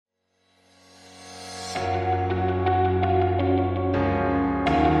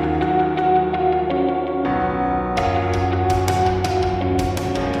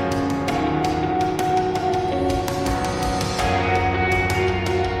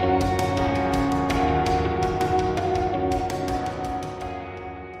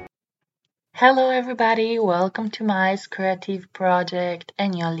Hello, everybody. Welcome to my creative project,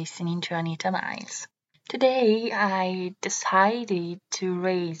 and you're listening to Anita Miles. Today, I decided to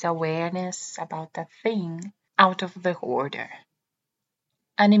raise awareness about a thing out of the order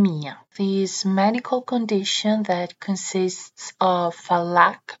anemia. This medical condition that consists of a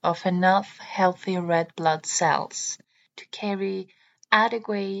lack of enough healthy red blood cells to carry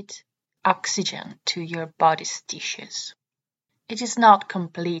adequate oxygen to your body's tissues. It is not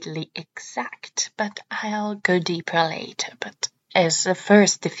completely exact, but I'll go deeper later. But as a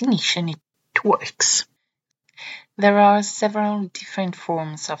first definition, it works. There are several different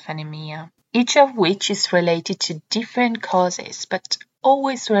forms of anemia, each of which is related to different causes, but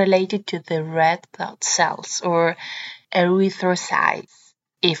always related to the red blood cells or erythrocytes,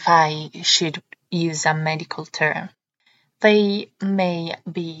 if I should use a medical term. They may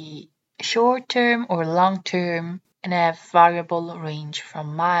be short-term or long-term and have variable range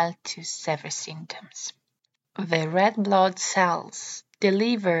from mild to severe symptoms. The red blood cells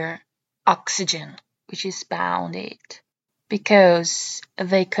deliver oxygen, which is bounded, because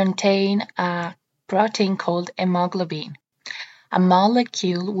they contain a protein called hemoglobin, a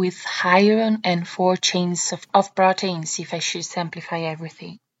molecule with iron and 4 chains of proteins, if I should simplify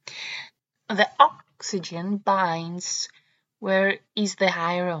everything. The oxygen binds where is the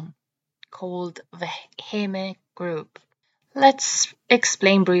iron, called the Heme group. Let's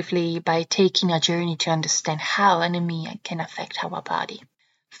explain briefly by taking a journey to understand how anemia can affect our body.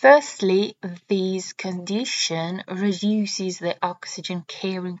 Firstly, this condition reduces the oxygen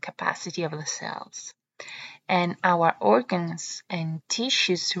carrying capacity of the cells, and our organs and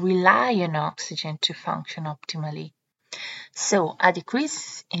tissues rely on oxygen to function optimally. So, a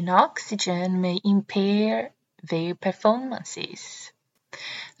decrease in oxygen may impair their performances,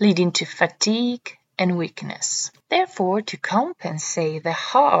 leading to fatigue and weakness. Therefore, to compensate, the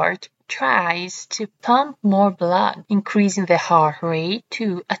heart tries to pump more blood, increasing the heart rate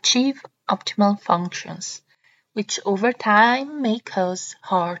to achieve optimal functions, which over time may cause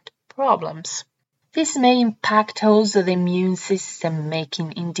heart problems. This may impact also the immune system,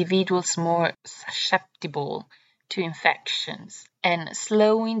 making individuals more susceptible to infections and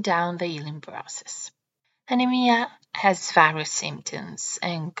slowing down the healing process. Anemia has various symptoms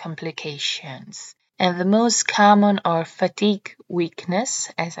and complications, and the most common are fatigue,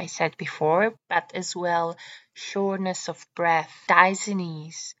 weakness, as I said before, but as well shortness of breath,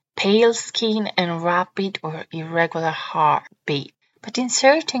 dizziness, pale skin, and rapid or irregular heartbeat. But in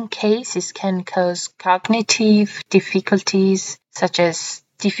certain cases can cause cognitive difficulties such as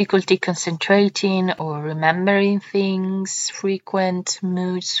difficulty concentrating or remembering things, frequent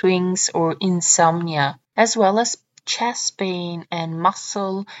mood swings, or insomnia, as well as chest pain and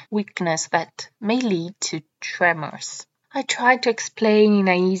muscle weakness that may lead to tremors. I tried to explain in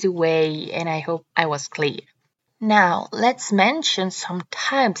an easy way, and I hope I was clear. Now, let's mention some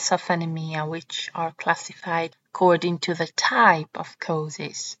types of anemia which are classified according to the type of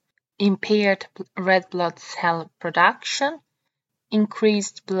causes: impaired red blood cell production,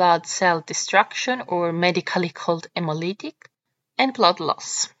 increased blood cell destruction, or medically called hemolytic, and blood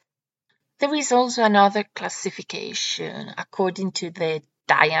loss. There is also another classification according to the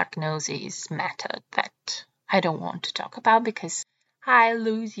diagnosis method that I don't want to talk about because I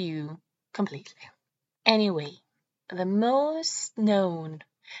lose you completely. Anyway, the most known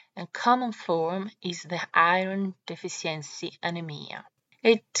and common form is the iron deficiency anemia.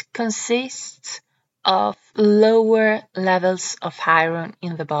 It consists of lower levels of iron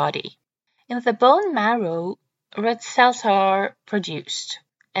in the body. In the bone marrow, red cells are produced,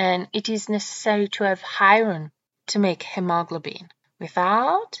 and it is necessary to have iron to make hemoglobin.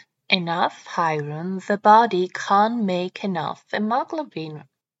 Without enough iron, the body can't make enough hemoglobin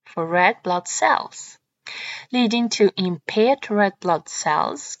for red blood cells, leading to impaired red blood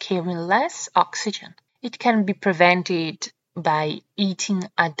cells carrying less oxygen. It can be prevented by eating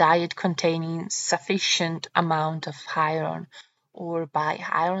a diet containing sufficient amount of iron or by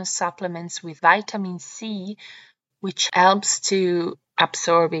iron supplements with vitamin C, which helps to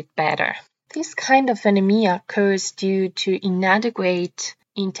absorb it better. This kind of anemia occurs due to inadequate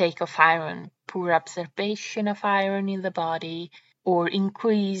intake of iron, poor absorption of iron in the body, or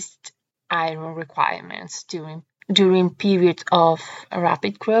increased iron requirements during periods of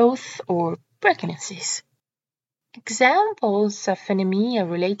rapid growth or pregnancies. Examples of anemia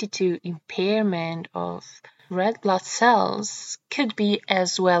related to impairment of red blood cells could be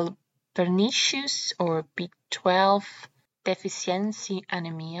as well pernicious or B12 deficiency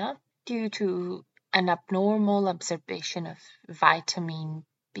anemia due to an abnormal absorption of vitamin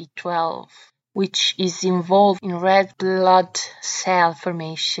B12 which is involved in red blood cell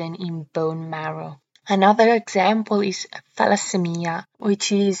formation in bone marrow. Another example is thalassemia,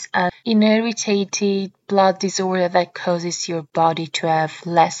 which is an inherited blood disorder that causes your body to have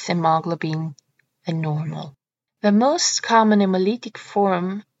less hemoglobin than normal. The most common hemolytic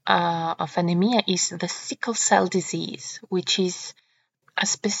form of anemia is the sickle cell disease, which is a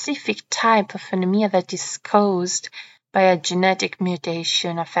specific type of anemia that is caused by a genetic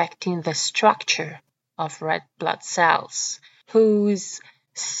mutation affecting the structure of red blood cells, whose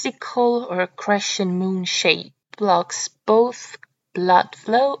sickle or crescent moon shape blocks both blood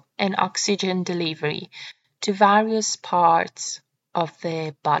flow and oxygen delivery to various parts of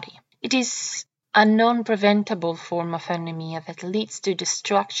the body. It is a non-preventable form of anemia that leads to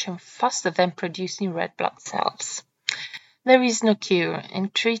destruction faster than producing red blood cells. There is no cure,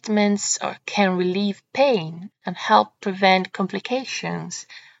 and treatments can relieve pain and help prevent complications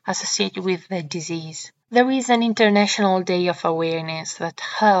associated with the disease. There is an International Day of Awareness that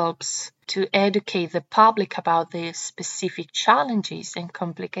helps to educate the public about the specific challenges and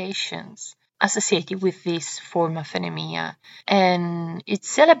complications associated with this form of anemia, and it's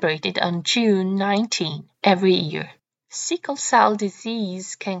celebrated on June 19 every year. Sickle cell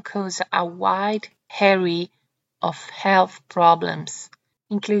disease can cause a wide array of health problems,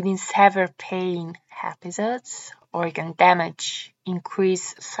 including severe pain episodes, organ damage,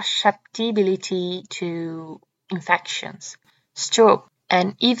 increased susceptibility to infections, stroke,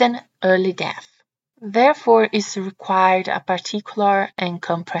 and even early death. Therefore, is required a particular and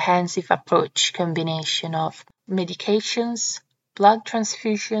comprehensive approach combination of medications, blood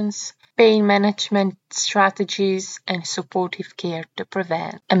transfusions, pain management strategies, and supportive care to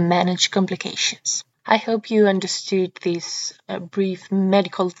prevent and manage complications. I hope you understood this brief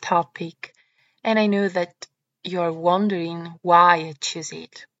medical topic, and I know that you're wondering why I choose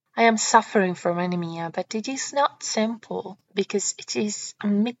it. I am suffering from anemia, but it is not simple because it is a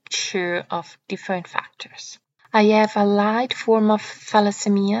mixture of different factors. I have a light form of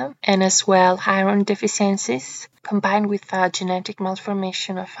thalassemia and as well iron deficiencies combined with a genetic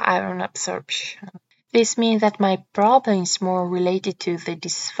malformation of iron absorption. This means that my problem is more related to the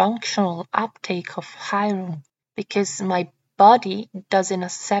dysfunctional uptake of iron because my body doesn't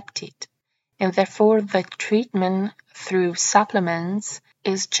accept it, and therefore the treatment through supplements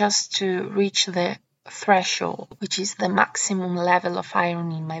is just to reach the threshold, which is the maximum level of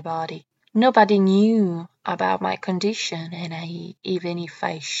iron in my body. Nobody knew about my condition, and even if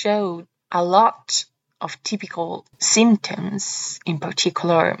I showed a lot of typical symptoms, in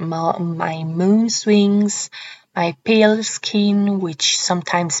particular my mood swings, my pale skin, which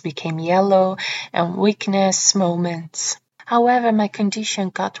sometimes became yellow, and weakness moments. However, my condition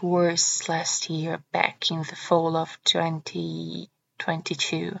got worse last year, back in the fall of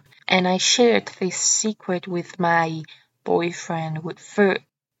 2022, and I shared this secret with my boyfriend,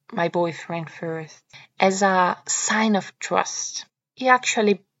 first, as a sign of trust. He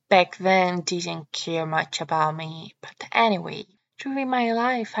actually back then didn't care much about me, but anyway, during my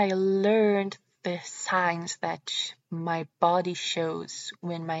life I learned the signs that my body shows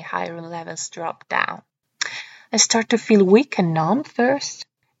when my iron levels drop down. I start to feel weak and numb first,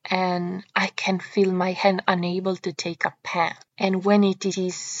 and I can feel my hand unable to take a pen. And when it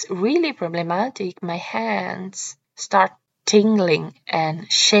is really problematic, my hands start tingling and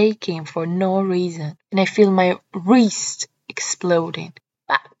shaking for no reason, and I feel my wrist exploding.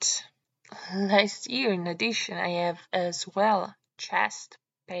 But last year, in addition, I have as well chest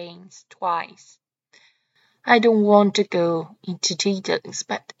pains twice. I don't want to go into details,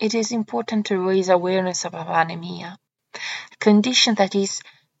 but it is important to raise awareness about anemia, a condition that is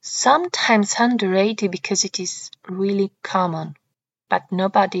sometimes underrated because it is really common, but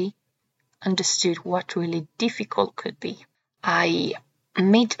nobody understood what really difficult could be. I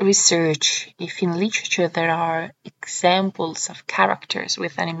made research if in literature there are examples of characters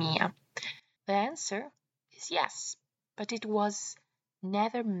with anemia. The answer is yes, but it was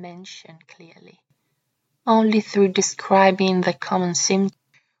never mentioned clearly, only through describing the common symptoms.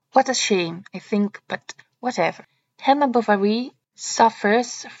 What a shame, I think, but whatever. Emma Bovary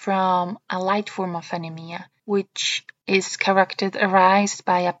suffers from a light form of anemia, which is characterized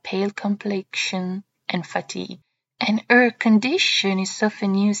by a pale complexion and fatigue. And her condition is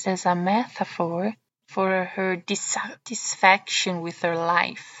often used as a metaphor for her dissatisfaction with her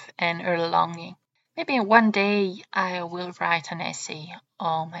life and her longing. Maybe one day I will write an essay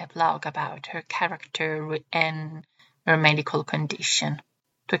on my blog about her character and her medical condition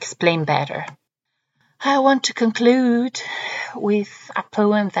to explain better. I want to conclude with a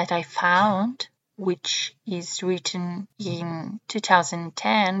poem that I found which is written in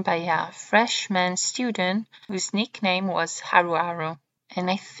 2010 by a freshman student whose nickname was Haru Haru. And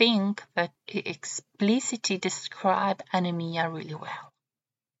I think that it explicitly describes anemia really well.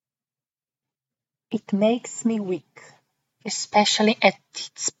 It makes me weak, especially at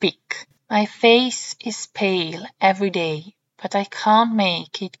its peak. My face is pale every day, but I can't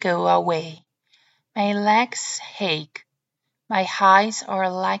make it go away. My legs ache. My eyes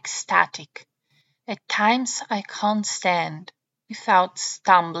are like static. At times I can't stand without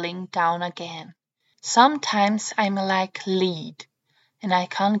stumbling down again. Sometimes I'm like lead and I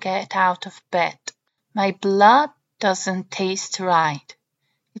can't get out of bed. My blood doesn't taste right.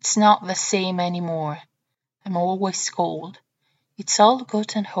 It's not the same anymore. I'm always cold. It's all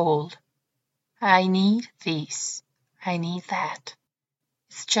gotten old. I need this. I need that.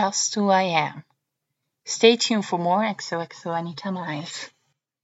 It's just who I am. Stay tuned for more XOXO Anita Miles.